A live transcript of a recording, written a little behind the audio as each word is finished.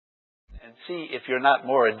and see if you're not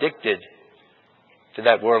more addicted to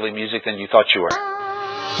that worldly music than you thought you were.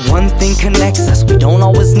 One thing connects us, we don't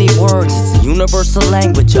always need words. It's a universal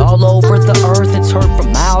language all over the earth. It's heard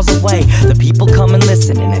from miles away. The people come and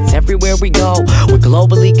listen, and it's everywhere we go. We're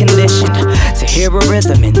globally conditioned to hear a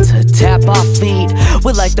rhythm and to tap our feet.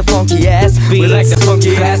 We like the funky ass beats.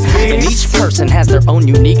 And each person has their own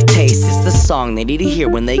unique taste. It's the song they need to hear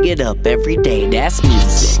when they get up every day. That's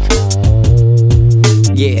music.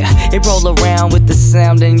 Yeah, it roll around with the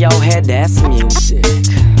sound in your head. That's music.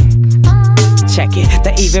 Check it,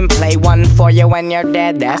 they even play one for you when you're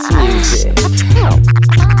dead. That's music.